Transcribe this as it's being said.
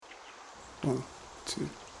1, 2,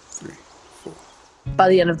 3, 4. By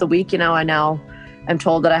the end of the week, I now am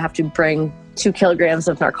told that I have to bring 2 kilograms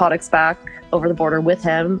of narcotics back over the border with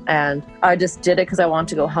him. And I just did it because I wanted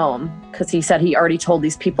to go home, because he said he already told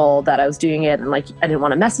these people that I was doing it, and I didn't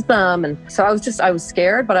want to mess with them. And so I was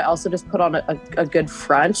scared, but I also just put on a good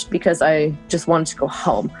front because I just wanted to go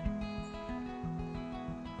home.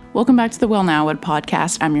 Welcome back to the Well Now What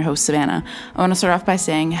podcast. I'm your host, Savannah. I want to start off by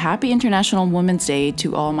saying Happy International Women's Day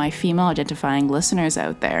to all my female identifying listeners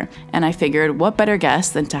out there. And I figured what better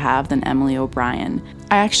guest than to have than Emily O'Brien.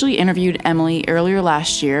 I actually interviewed Emily earlier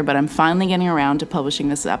last year, but I'm finally getting around to publishing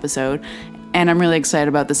this episode. And I'm really excited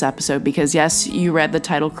about this episode because, yes, you read the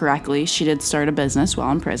title correctly. She did start a business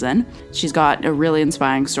while in prison. She's got a really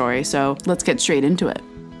inspiring story, so let's get straight into it.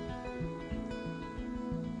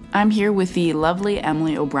 I'm here with the lovely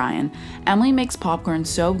Emily O'Brien. Emily makes popcorn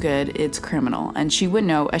so good, it's criminal, and she would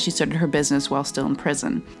know as she started her business while still in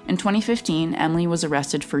prison. In 2015, Emily was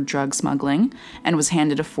arrested for drug smuggling and was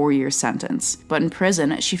handed a 4-year sentence. But in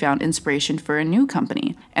prison, she found inspiration for a new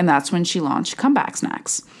company, and that's when she launched Comeback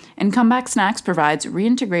Snacks. And Comeback Snacks provides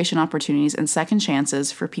reintegration opportunities and second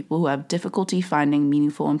chances for people who have difficulty finding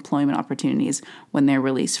meaningful employment opportunities when they're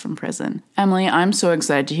released from prison. Emily, I'm so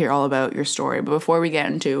excited to hear all about your story, but before we get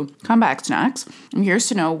into Comeback Snacks, I'm curious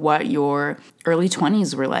to know what your early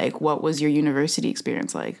 20s were like. What was your university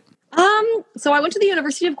experience like? So I went to the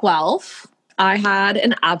University of Guelph. I had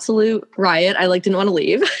an absolute riot. I didn't want to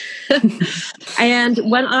leave. And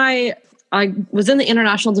when I was in the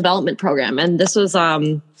international development program, and this was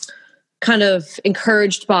kind of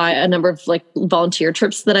encouraged by a number of volunteer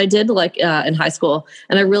trips that I did in high school.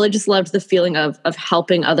 And I really just loved the feeling of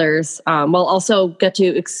helping others while also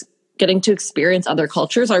getting to experience other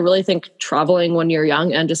cultures. I really think traveling when you're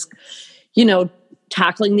young and just,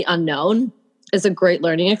 tackling the unknown is a great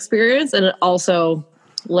learning experience. And it also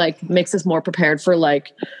makes us more prepared for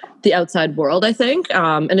the outside world, I think.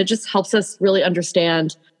 And it just helps us really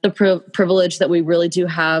understand the privilege that we really do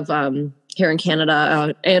have here in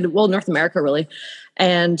Canada and North America, really.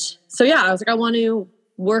 And so, yeah, I was I want to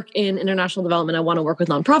work in international development. I want to work with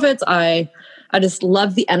nonprofits. I just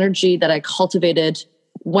love the energy that I cultivated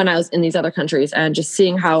when I was in these other countries and just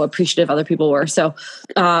seeing how appreciative other people were. So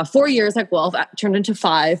 4 years at Guelph turned into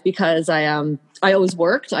 5 because I always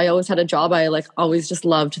worked. I always had a job. I always just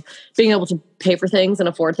loved being able to pay for things and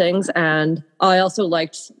afford things. And I also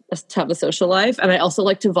liked to have a social life. And I also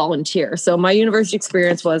liked to volunteer. So my university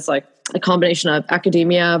experience was a combination of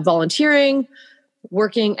academia, volunteering,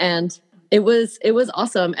 working, and it was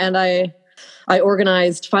awesome. And I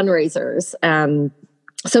organized fundraisers, and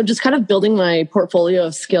so just kind of building my portfolio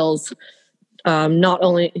of skills, not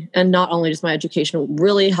only just my education,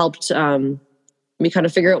 really helped me kind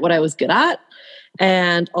of figure out what I was good at,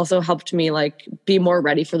 and also helped me be more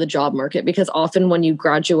ready for the job market. Because often when you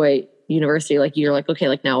graduate university, you're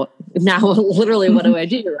okay, now literally what do I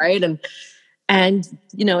do, right? And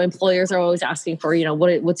employers are always asking for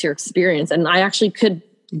what's your experience, and I actually could,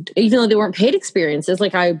 even though they weren't paid experiences,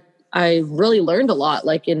 I really learned a lot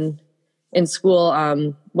in school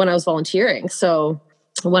when I was volunteering. So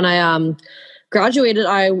when I graduated,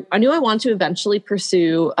 I knew I wanted to eventually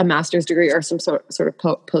pursue a master's degree or some sort of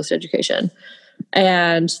post-education.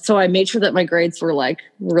 And so I made sure that my grades were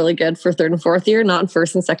really good for 3rd and 4th year, not in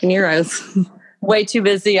 1st and 2nd year. I was way too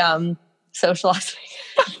busy socializing,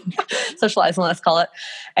 let's call it.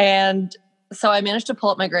 And so I managed to pull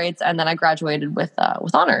up my grades, and then I graduated with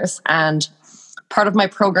honors. And part of my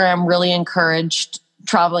program really encouraged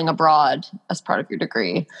traveling abroad as part of your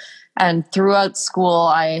degree. And throughout school,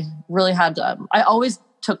 I really had I always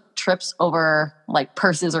took trips over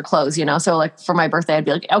purses or clothes, So for my birthday, I'd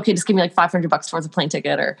be okay, just give me $500 towards a plane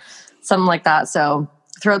ticket or something like that. So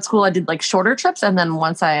throughout school, I did shorter trips. And then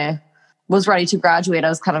once I was ready to graduate, I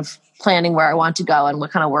was kind of planning where I wanted to go and what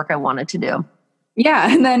kind of work I wanted to do.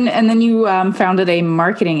 Yeah. And then you founded a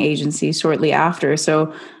marketing agency shortly after.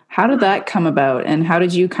 So how did that come about, and how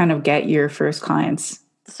did you kind of get your first clients?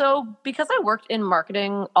 So because I worked in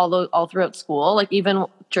marketing all throughout school, even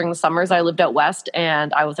during the summers, I lived out west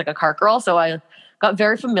and I was a cart girl. So I got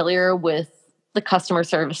very familiar with the customer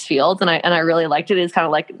service field, and I really liked it. It was kind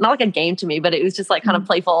of not a game to me, but it was just kind of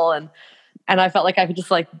playful, and I felt I could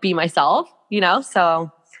just be myself,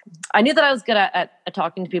 So I knew that I was good at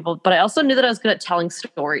talking to people, but I also knew that I was good at telling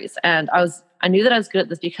stories. And I knew that I was good at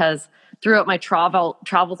this because throughout my travels,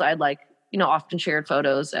 I had often shared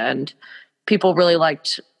photos, and people really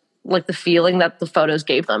liked the feeling that the photos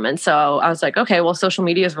gave them. And so I was okay, well, social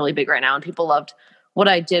media is really big right now, and people loved what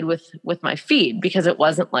I did with my feed, because it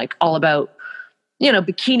wasn't all about,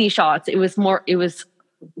 bikini shots. It was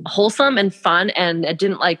wholesome and fun, and it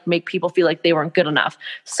didn't like make people feel like they weren't good enough.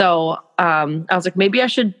 So I was like, maybe I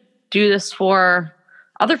should do this for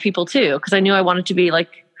other people too, because I knew I wanted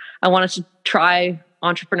to try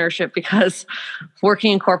entrepreneurship, because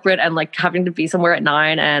working in corporate and like having to be somewhere at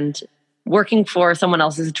 9 and working for someone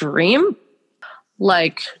else's dream,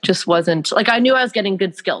 like just wasn't like, I knew I was getting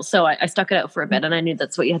good skills. So I stuck it out for a bit, and I knew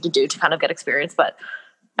that's what you had to do to kind of get experience. But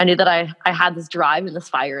I knew that I had this drive and this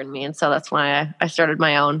fire in me. And so that's why I started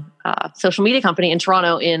my own social media company in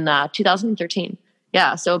Toronto in 2013.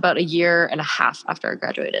 Yeah. So about a year and a half after I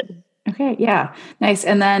graduated. Okay. Yeah. Nice.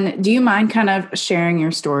 And then do you mind kind of sharing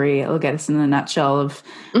your story? It'll get us in a nutshell of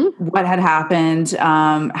what had happened,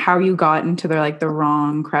 how you got into the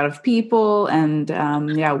wrong crowd of people, and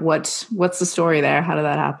what's the story there? How did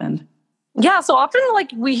that happen? Yeah. So often like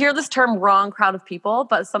we hear this term wrong crowd of people,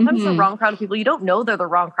 but sometimes the wrong crowd of people, you don't know they're the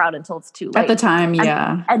wrong crowd until it's too late. At the time.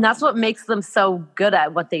 Yeah. And that's what makes them so good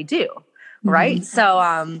at what they do. Right. So,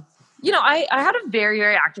 I had a very,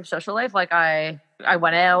 very active social life. Like I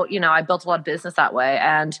went out, I built a lot of business that way.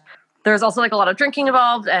 And there's also like a lot of drinking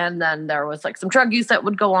involved. And then there was like some drug use that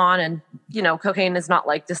would go on. And, cocaine is not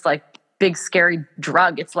like this like big scary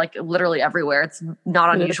drug. It's like literally everywhere. It's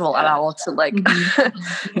not unusual at all to like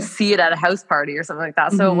see it at a house party or something like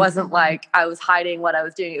that. So it wasn't like I was hiding what I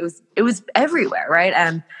was doing. It was everywhere.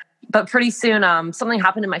 Right. But pretty soon something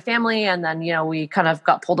happened in my family, and then, we kind of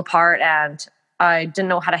got pulled apart, and I didn't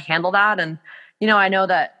know how to handle that. And, I know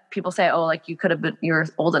that people say, oh, like you're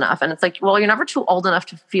old enough. And it's like, well, you're never too old enough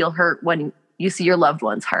to feel hurt when you see your loved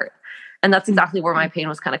ones hurt. And that's exactly where my pain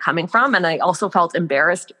was kind of coming from. And I also felt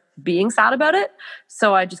embarrassed being sad about it.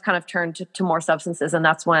 So I just kind of turned to more substances. And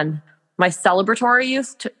that's when my celebratory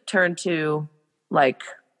use turned to like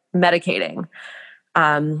medicating.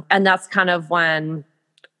 And that's kind of when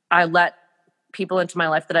I let people into my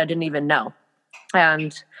life that I didn't even know.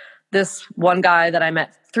 And this one guy that I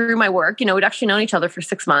met through my work, we'd actually known each other for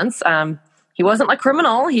 6 months. He wasn't like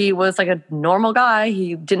criminal. He was like a normal guy.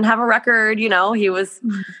 He didn't have a record, he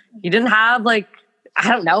didn't have like, I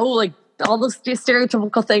don't know, like all those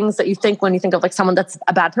stereotypical things that you think when you think of like someone that's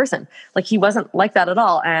a bad person. Like he wasn't like that at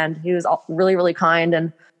all. And he was really, really kind.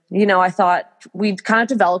 And, I thought we'd kind of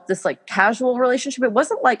developed this like casual relationship. It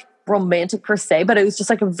wasn't like romantic per se, but it was just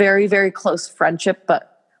like a very, very close friendship.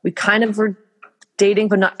 But we kind of were dating,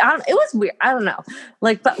 but not, it was weird. I don't know.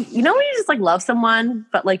 Like, but when you just like love someone,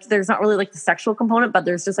 but like, there's not really like the sexual component, but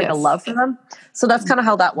there's just like a love for them. So that's kind of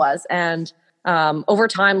how that was. And over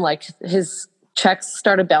time, like his checks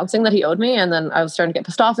started bouncing that he owed me. And then I was starting to get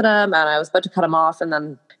pissed off at him, and I was about to cut him off. And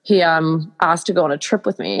then he asked to go on a trip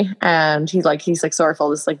with me, and he's like sorry for all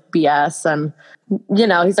this like BS. And,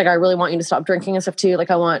 he's like, I really want you to stop drinking and stuff too.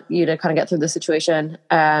 Like, I want you to kind of get through this situation,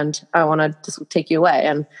 and I want to just take you away.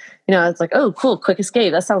 And, it's like, oh, cool. Quick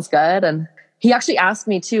escape. That sounds good. And he actually asked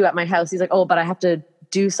me too at my house. He's like, oh, but I have to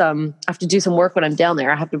do some work when I'm down there.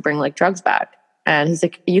 I have to bring like drugs back. And he's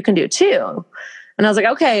like, you can do it too. And I was like,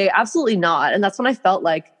 okay, absolutely not. And that's when I felt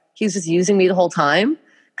like he was just using me the whole time,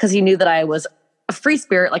 because he knew that I was a free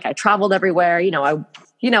spirit. Like I traveled everywhere. I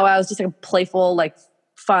was just like a playful, like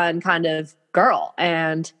fun kind of girl.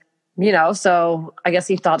 And, so I guess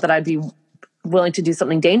he thought that I'd be willing to do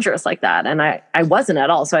something dangerous like that. And I wasn't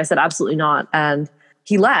at all. So I said, absolutely not. And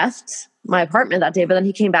he left my apartment that day, but then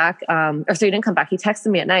he came back, he didn't come back. He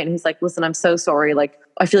texted me at night, and he's like, listen, I'm so sorry. Like,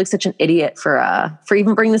 I feel like such an idiot for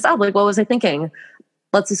even bringing this up. Like, what was I thinking?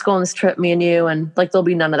 Let's just go on this trip, me and you. And like, there'll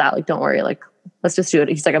be none of that. Like, don't worry. Like, let's just do it.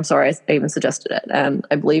 He's like, I'm sorry. I even suggested it. And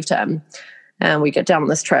I believed him. And we get down on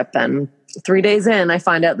this trip, and 3 days in, I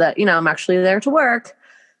find out that, I'm actually there to work,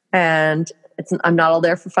 and I'm not all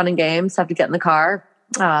there for fun and games. I have to get in the car.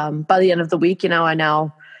 By the end of the week, I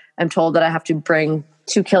now am told that I have to bring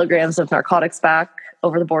 2 kilograms of narcotics back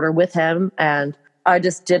over the border with him. And I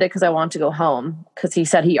just did it because I wanted to go home, because he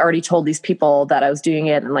said he already told these people that I was doing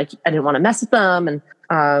it, and like, I didn't want to mess with them.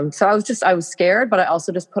 And so I was scared, but I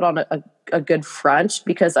also just put on a good front,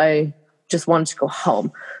 because I just wanted to go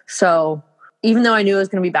home. So even though I knew I was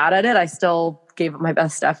going to be bad at it, I still gave it my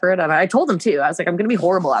best effort. And I told him too, I was like, I'm going to be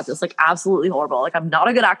horrible at this, like absolutely horrible. Like, I'm not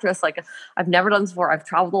a good actress. Like, I've never done this before. I've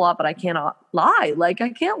traveled a lot, but I cannot lie. Like, I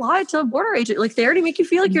can't lie to a border agent. Like, they already make you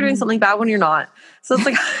feel like you're doing something bad when you're not. So it's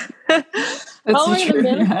like,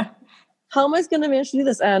 how am I going to manage to do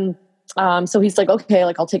this? And so he's like, okay,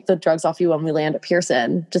 like, I'll take the drugs off you when we land at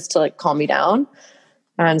Pearson, just to like calm me down.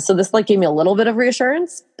 And so this like gave me a little bit of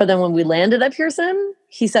reassurance. But then when we landed at Pearson,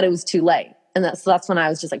 he said it was too late. And that's when I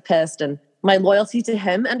was just like pissed, and my loyalty to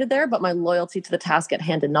him ended there, but my loyalty to the task at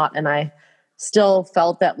hand did not. And I still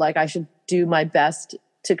felt that like I should do my best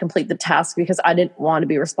to complete the task because I didn't want to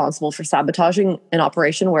be responsible for sabotaging an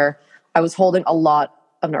operation where I was holding a lot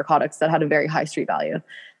of narcotics that had a very high street value.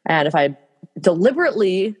 And if I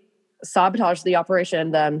deliberately sabotaged the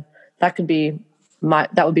operation, then that would be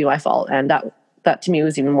my fault. And that to me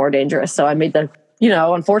was even more dangerous. So I made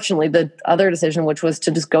unfortunately the other decision, which was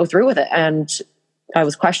to just go through with it. And I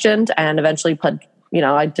was questioned and eventually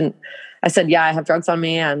I said, yeah, I have drugs on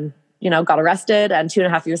me, and, got arrested, and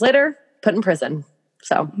 2.5 years later, put in prison.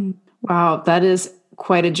 So. Wow. That is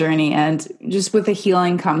quite a journey. And just with the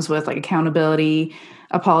healing comes with like accountability,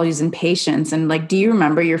 apologies, and patience. And like, do you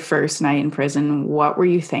remember your first night in prison? What were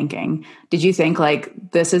you thinking? Did you think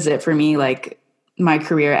like, this is it for me? Like my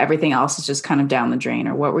career, everything else is just kind of down the drain,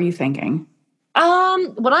 or what were you thinking?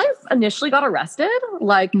 When I initially got arrested,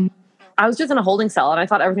 I was just in a holding cell and I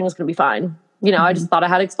thought everything was going to be fine. I just thought I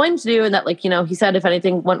had explained to do, and that he said if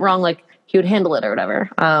anything went wrong, he would handle it or whatever.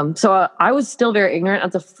 So I was still very ignorant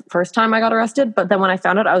at the first time I got arrested. But then when I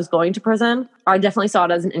found out I was going to prison, I definitely saw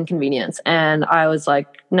it as an inconvenience. And I was I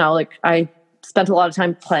spent a lot of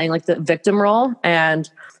time playing the victim role and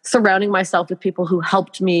surrounding myself with people who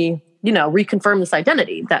helped me, reconfirm this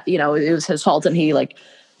identity that, it was his fault and he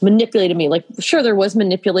manipulated me. Sure, there was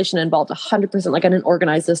manipulation involved 100%. I didn't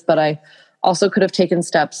organize this, but I also could have taken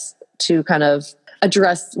steps to kind of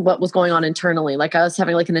address what was going on internally. I was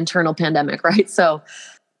having an internal pandemic, right? So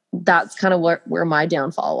that's kind of where my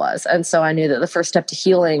downfall was. And so I knew that the first step to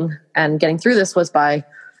healing and getting through this was by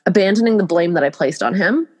abandoning the blame that I placed on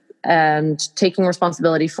him and taking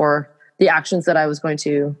responsibility for the actions that I was going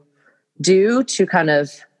to do to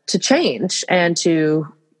change and to,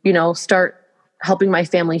 start helping my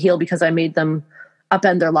family heal, because I made them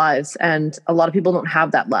upend their lives. And a lot of people don't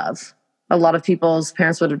have that love. A lot of people's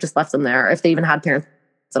parents would have just left them there if they even had parents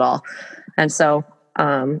at all. And so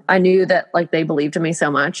I knew that they believed in me so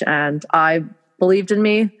much, and I believed in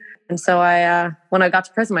me. And so when I got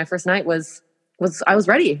to prison, my first night was I was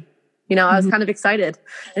ready. I was kind of excited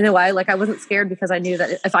in a way. I wasn't scared because I knew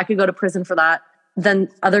that if I could go to prison for that, then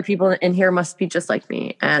other people in here must be just like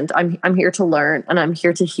me. And I'm here to learn, and I'm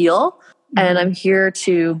here to heal, and I'm here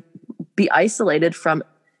to be isolated from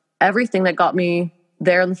everything that got me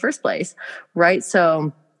there in the first place. Right.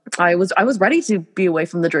 So I was ready to be away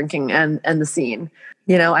from the drinking and the scene.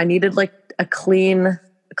 I needed a clean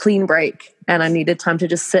break, and I needed time to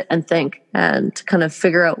just sit and think and to kind of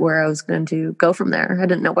figure out where I was going to go from there. I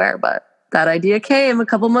didn't know where, but that idea came a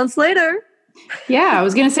couple months later. Yeah, I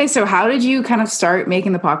was going to say, so how did you kind of start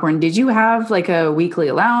making the popcorn? Did you have a weekly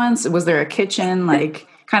allowance? Was there a kitchen?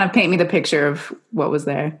 Kind of paint me the picture of what was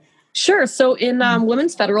there. Sure. So in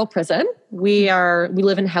women's federal prison, we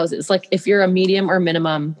live in houses. If you're a medium or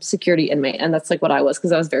minimum security inmate, and that's what I was,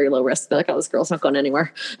 because I was very low risk. They're this girl's not going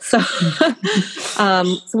anywhere. So,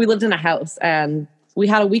 so we lived in a house, and we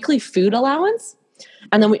had a weekly food allowance,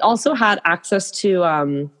 and then we also had access to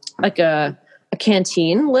a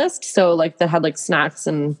canteen list. So that had snacks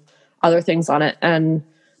and other things on it, and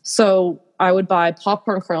so I would buy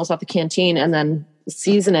popcorn kernels off the canteen and then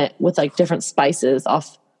season it with different spices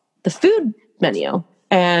off the food menu.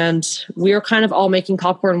 And we were kind of all making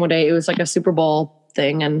popcorn one day. It was a Super Bowl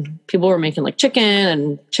thing, and people were making chicken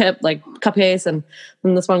and chip, cupcakes. And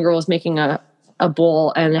then this one girl was making a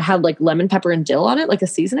bowl, and it had lemon pepper and dill on it, a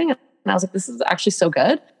seasoning. And I was this is actually so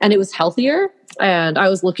good. And it was healthier. And I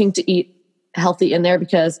was looking to eat healthy in there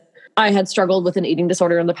because I had struggled with an eating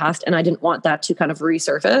disorder in the past, and I didn't want that to kind of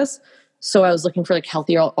resurface. So I was looking for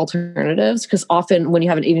healthier alternatives, because often when you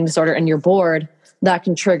have an eating disorder and you're bored, that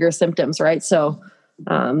can trigger symptoms, right? So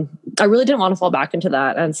I really didn't want to fall back into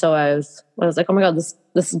that. And so I was oh my God, this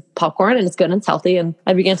is popcorn, and it's good and it's healthy. And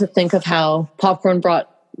I began to think of how popcorn brought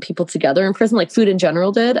people together in prison, food in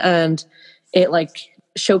general did. And it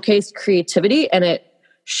showcased creativity, and it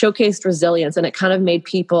showcased resilience, and it kind of made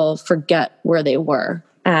people forget where they were.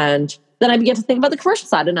 And then I began to think about the commercial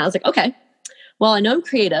side, and I was okay, well, I know I'm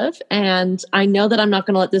creative, and I know that I'm not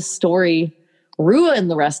going to let this story ruin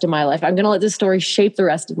the rest of my life. I'm going to let this story shape the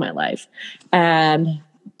rest of my life. And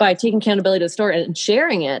by taking accountability to the story and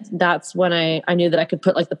sharing it, that's when I knew that I could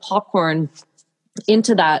put the popcorn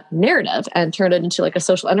into that narrative and turn it into a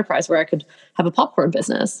social enterprise where I could have a popcorn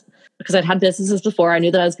business. Because I'd had businesses before. I knew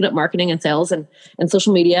that I was good at marketing and sales and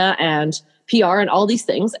social media and PR and all these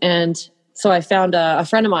things. And so I found a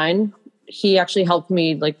friend of mine. He actually helped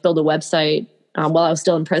me build a website while I was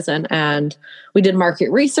still in prison. And we did market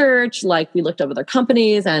research. We looked up other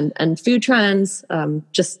companies and food trends.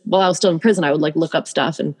 Just while I was still in prison, I would look up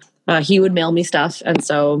stuff, and he would mail me stuff. And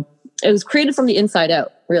so it was created from the inside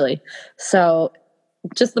out, really. So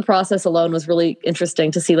just the process alone was really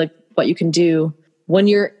interesting to see what you can do when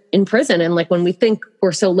you're in prison. And like, when we think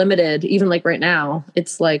we're so limited, even like right now,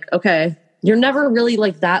 it's like, okay, you're never really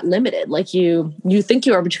like that limited. Like you think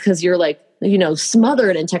you are, because you're like,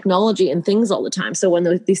 smothered in technology and things all the time. So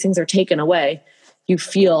when these things are taken away, you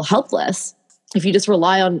feel helpless. If you just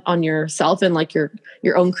rely on yourself and like your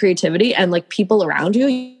own creativity and like people around you,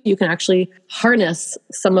 you can actually harness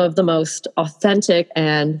some of the most authentic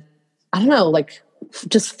and, I don't know, like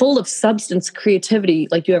just full of substance creativity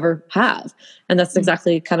like you ever have. And that's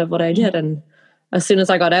exactly kind of what I did. And as soon as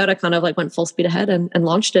I got out, I kind of like went full speed ahead and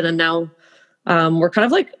launched it. And now we're kind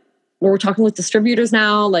of like, we're talking with distributors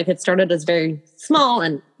now. Like it started as very small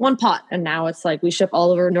and one pot. And now it's like we ship all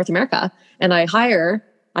over North America. And I hire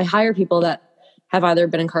people that have either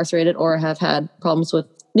been incarcerated or have had problems with,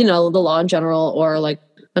 the law in general, or like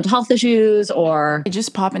mental health issues, or...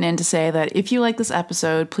 Just popping in to say that if you like this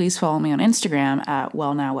episode, please follow me on Instagram at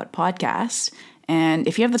Well Now What Podcast. And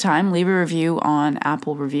if you have the time, leave a review on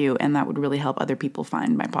Apple Review, and that would really help other people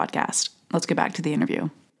find my podcast. Let's get back to the interview.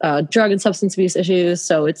 Drug and substance abuse issues.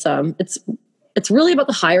 So it's really about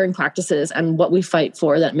the hiring practices and what we fight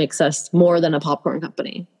for that makes us more than a popcorn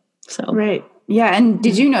company. So right. Yeah. And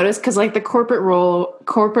did you notice, because like the corporate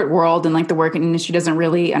world and like the working industry doesn't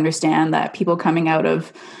really understand that people coming out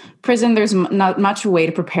of prison, there's not much way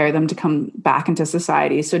to prepare them to come back into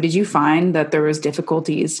society. So did you find that there was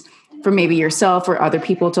difficulties for maybe yourself or other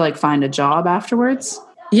people to like find a job afterwards?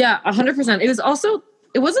 Yeah, 100%.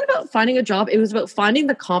 It wasn't about finding a job. It was about finding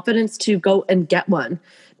the confidence to go and get one.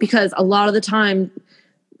 Because a lot of the time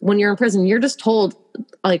when you're in prison, you're just told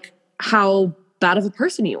like how bad of a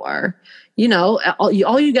person you are. All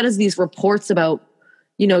you get is these reports about,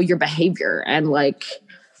 your behavior. And like,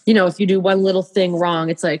 if you do one little thing wrong,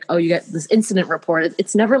 it's like, oh, you get this incident report.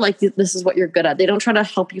 It's never like, this is what you're good at. They don't try to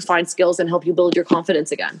help you find skills and help you build your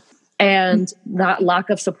confidence again. And that lack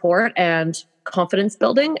of support and confidence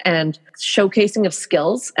building and showcasing of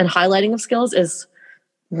skills and highlighting of skills is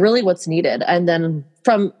really what's needed. And then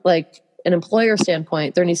from like an employer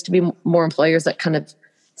standpoint, there needs to be more employers that kind of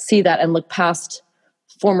see that and look past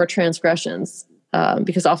former transgressions,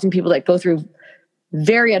 because often people that go through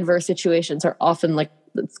very adverse situations are often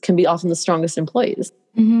can be often the strongest employees.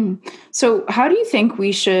 Mm-hmm. So how do you think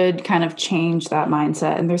we should kind of change that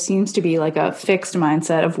mindset? And there seems to be like a fixed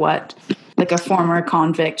mindset of what like a former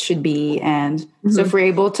convict should be. And so if we're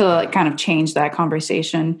able to like kind of change that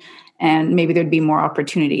conversation, and maybe there'd be more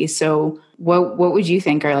opportunities. So what would you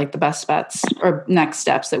think are like the best bets or next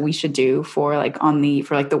steps that we should do for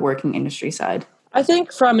the working industry side? I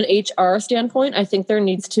think from an HR standpoint, I think there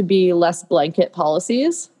needs to be less blanket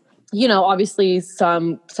policies. Obviously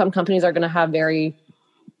some companies are going to have very,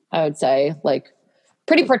 I would say, like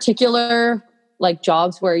pretty particular like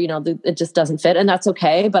jobs where, it just doesn't fit, and that's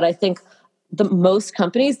okay. But I think the most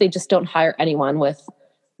companies, they just don't hire anyone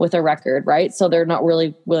with a record, right? So they're not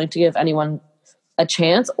really willing to give anyone a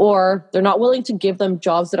chance, or they're not willing to give them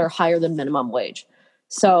jobs that are higher than minimum wage.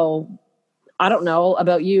 So I don't know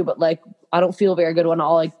about you, but like, I don't feel very good when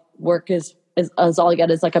all I work is all I get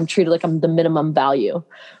is like, I'm treated like I'm the minimum value,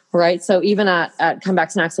 right? So even at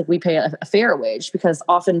Comeback Snacks, like we pay a fair wage, because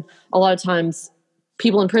often a lot of times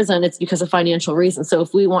people in prison, it's because of financial reasons. So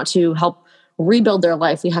if we want to help rebuild their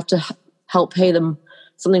life, we have to help pay them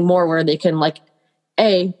something more where they can like,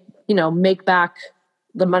 make back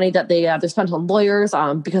the money that they spent on lawyers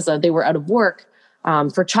because they were out of work,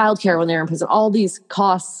 for childcare when they're in prison, all these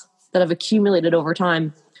costs that have accumulated over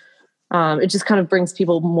time. It just kind of brings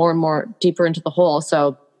people more and more deeper into the hole.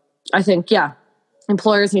 So I think,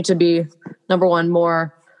 employers need to be, number one,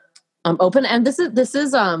 more open. And this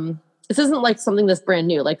isn't like something that's brand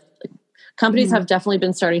new. Like companies have definitely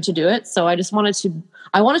been starting to do it. So I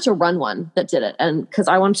wanted to run one that did it. And because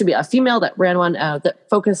I wanted to be a female that ran one that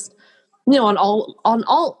focused, on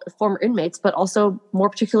all former inmates, but also more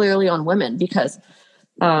particularly on women, because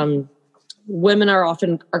women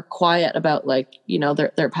are quiet about like,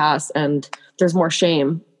 their past, and there's more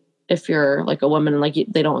shame if you're like a woman and like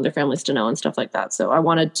they don't want their families to know and stuff like that. So I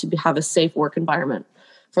wanted to have a safe work environment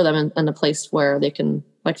for them and a place where they can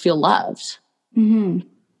like feel loved. Mm-hmm.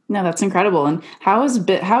 No, that's incredible. And how has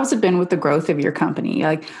it been with the growth of your company?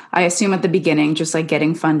 Like, I assume at the beginning, just like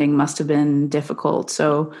getting funding must have been difficult.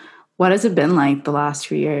 So what has it been like the last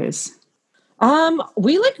few years?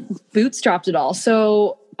 We like bootstrapped it all.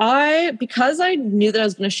 So because I knew that I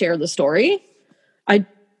was going to share the story,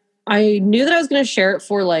 I knew that I was going to share it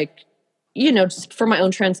for like, just for my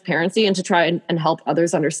own transparency and to try and help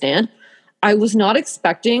others understand. I was not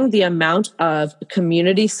expecting the amount of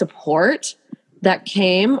community support that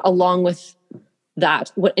came along with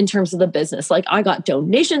that, in terms of the business. Like I got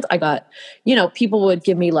donations, I got, people would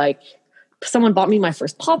give me like someone bought me my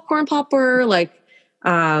first popcorn popper. Like,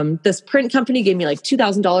 this print company gave me like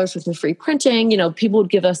 $2,000 worth of free printing. You know, people would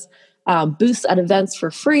give us booths at events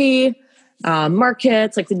for free,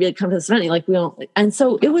 markets, like they'd be like, come to this event. Like, we don't, and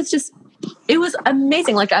so it was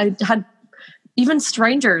amazing. Like, I had even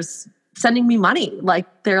strangers sending me money.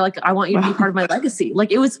 Like, they're like, I want you to be part of my legacy.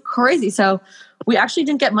 Like, it was crazy. So we actually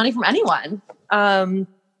didn't get money from anyone.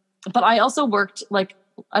 But I also worked like,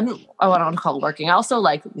 I don't want to call it working. I also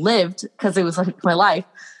like lived, because it was like my life,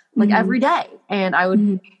 like every day. And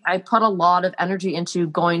I put a lot of energy into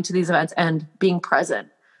going to these events and being present,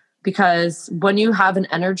 because when you have an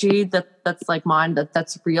energy that's like mine,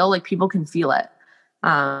 that's real, like people can feel it.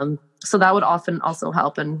 So that would often also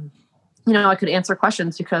help. And, you know, I could answer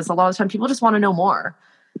questions, because a lot of the time people just want to know more.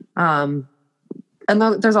 And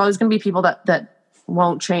there's always going to be people that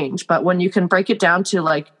won't change. But when you can break it down to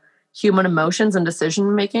like human emotions and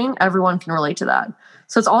decision making, everyone can relate to that.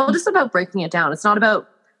 So it's all just about breaking it down. It's not about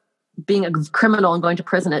being a criminal and going to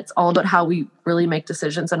prison. It's all about how we really make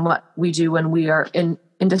decisions and what we do when we are in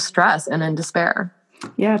distress and in despair.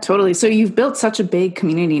 Yeah, totally. So you've built such a big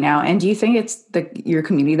community now. And do you think it's your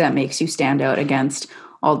community that makes you stand out against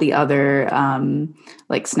all the other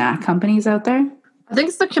like snack companies out there? I think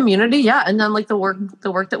it's the community. Yeah. And then like the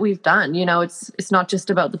work that we've done, you know, it's not just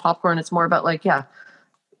about the popcorn. It's more about like,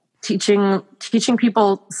 teaching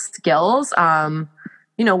people skills,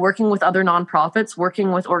 you know, working with other nonprofits,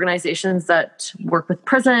 working with organizations that work with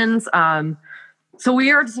prisons. So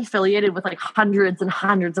we are just affiliated with like hundreds and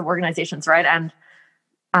hundreds of organizations. Right.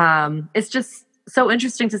 And it's just so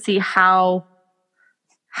interesting to see how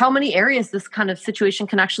many areas this kind of situation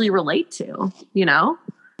can actually relate to, you know,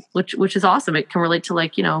 which is awesome. It can relate to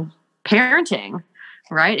like, you know, parenting,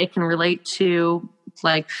 right? It can relate to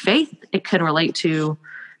like faith. It can relate to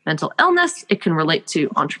mental illness. It can relate to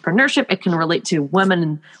entrepreneurship. It can relate to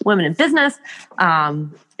women in business.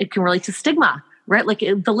 It can relate to stigma, right? Like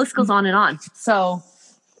the list goes on and on. So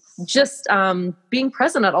just being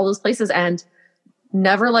present at all those places and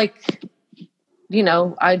never like, you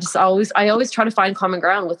know, I always try to find common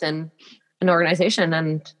ground within an organization.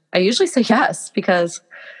 And I usually say yes, because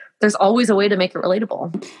there's always a way to make it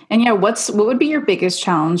relatable. And yeah, what would be your biggest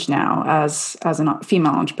challenge now as a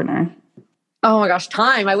female entrepreneur? Oh my gosh,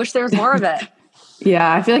 time. I wish there was more of it.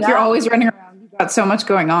 Yeah, I feel like you're always running around. You've got so much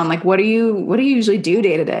going on. Like, what do you usually do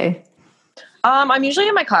day to day? I'm usually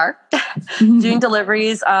in my car doing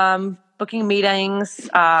deliveries, booking meetings,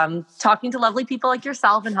 talking to lovely people like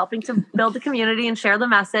yourself and helping to build the community and share the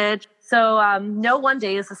message. So no one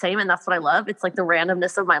day is the same. And that's what I love. It's like the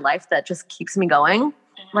randomness of my life that just keeps me going.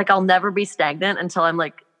 Like I'll never be stagnant until I'm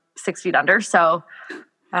like 6 feet under. So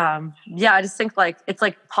I just think like, it's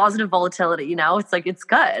like positive volatility, you know, it's like, it's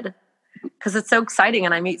good because it's so exciting.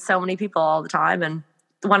 And I meet so many people all the time. And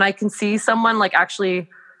when I can see someone like actually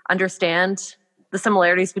understand the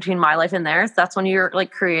similarities between my life and theirs, that's when you're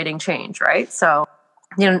like creating change. Right. So,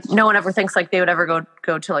 you know, no one ever thinks like they would ever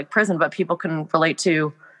go to like prison, but people can relate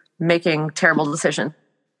to making terrible decisions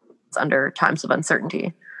under times of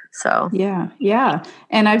uncertainty. So yeah.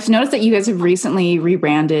 And I've noticed that you guys have recently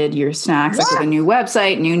rebranded your snacks like with a new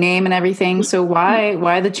website, new name and everything. So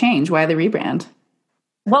why the change? Why the rebrand?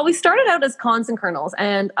 Well, we started out as Cons and Kernels.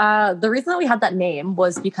 And the reason that we had that name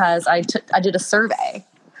was because I did a survey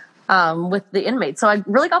with the inmates. So I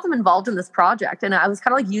really got them involved in this project. And I was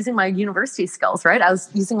kind of like using my university skills, right? I was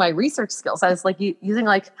using my research skills. I was like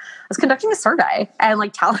I was conducting a survey and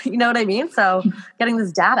like telling, you know what I mean? So getting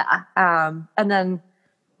this data. And then,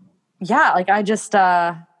 like I just,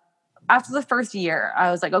 after the first year, I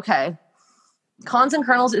was like, okay, Cons and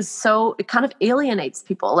Kernels it kind of alienates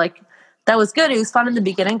people. Like that was good. It was fun in the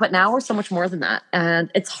beginning, but now we're so much more than that. And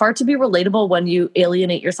it's hard to be relatable when you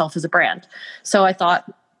alienate yourself as a brand. So I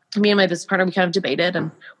thought, me and my business partner, we kind of debated and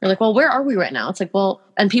we're like, well, where are we right now? It's like, well,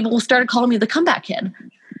 and people started calling me the comeback kid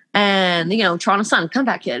and, you know, Toronto Sun,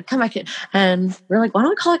 comeback kid. And we're like, why don't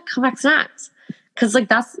we call it Comeback Snacks? Cause like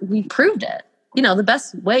we proved it. You know, the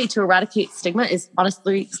best way to eradicate stigma is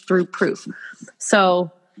honestly through proof. So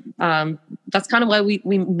that's kind of why we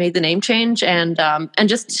made the name change and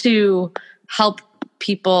just to help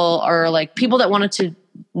people or like people that wanted to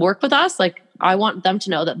work with us, like I want them to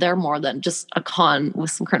know that they're more than just a con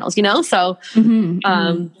with some kernels, you know? So, and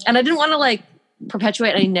I didn't want to like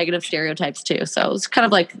perpetuate any negative stereotypes too. So it's kind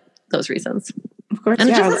of like those reasons. Of course. And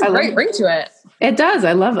it just has a great ring to it. It does.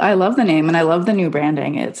 I love the name and I love the new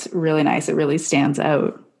branding. It's really nice. It really stands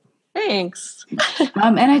out. Thanks.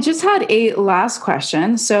 And I just had a last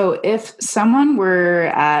question. So if someone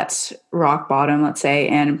were at rock bottom, let's say,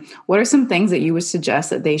 and what are some things that you would suggest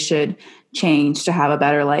that they should change to have a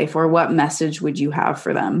better life, or what message would you have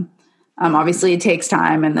for them Obviously, it takes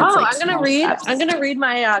time, and that's I'm gonna read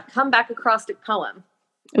my comeback acrostic poem.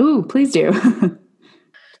 Ooh, please do.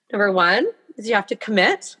 Number 1 is you have to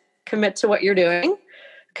commit to what you're doing,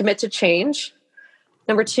 commit to change.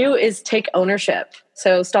 Number 2 is take ownership.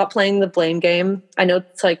 So stop playing the blame game. I know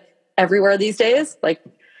it's like everywhere these days. Like,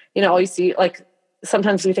 all you see, like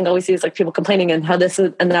sometimes we think all we see is like people complaining and how this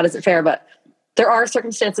is, and that isn't fair. But there are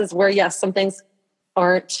circumstances where yes, some things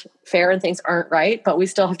aren't fair and things aren't right, but we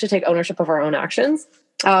still have to take ownership of our own actions.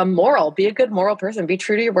 Be a good moral person, be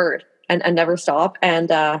true to your word and never stop. And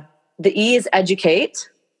the E is educate.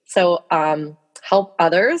 So help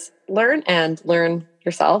others learn and learn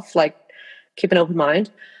yourself, like keep an open mind.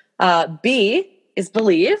 B is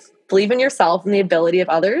believe in yourself and the ability of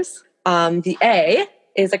others. The A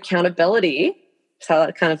is accountability. So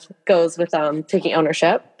that kind of goes with taking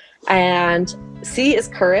ownership. And C is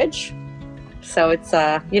courage. So it's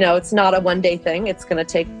it's not a one-day thing. It's going to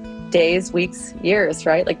take days, weeks, years,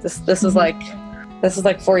 right? Like this is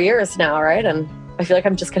like 4 years now, right? And I feel like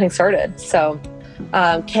I'm just getting started. So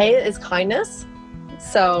K is kindness.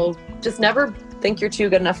 So just never think you're too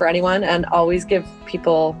good enough for anyone, and always give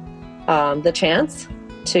people the chance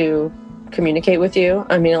to communicate with you.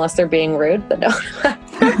 I mean, unless they're being rude, but no.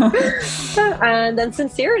 And then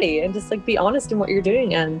sincerity, and just like be honest in what you're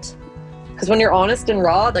doing. And because when you're honest and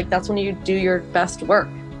raw, like that's when you do your best work.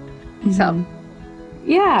 Mm-hmm. So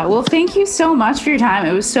yeah, well, thank you so much for your time.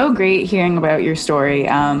 It was so great hearing about your story,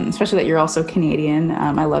 especially that you're also Canadian.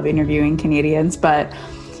 I love interviewing Canadians, but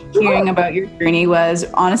hearing about your journey was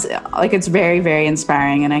honestly, like, it's very, very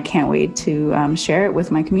inspiring, and I can't wait to share it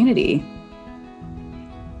with my community.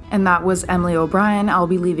 And that was Emily O'Brien. I'll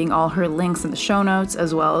be leaving all her links in the show notes,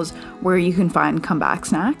 as well as where you can find Comeback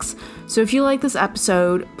Snacks. So if you like this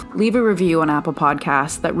episode, leave a review on Apple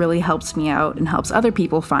Podcasts. That really helps me out and helps other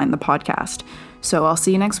people find the podcast. So I'll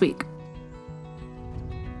see you next week.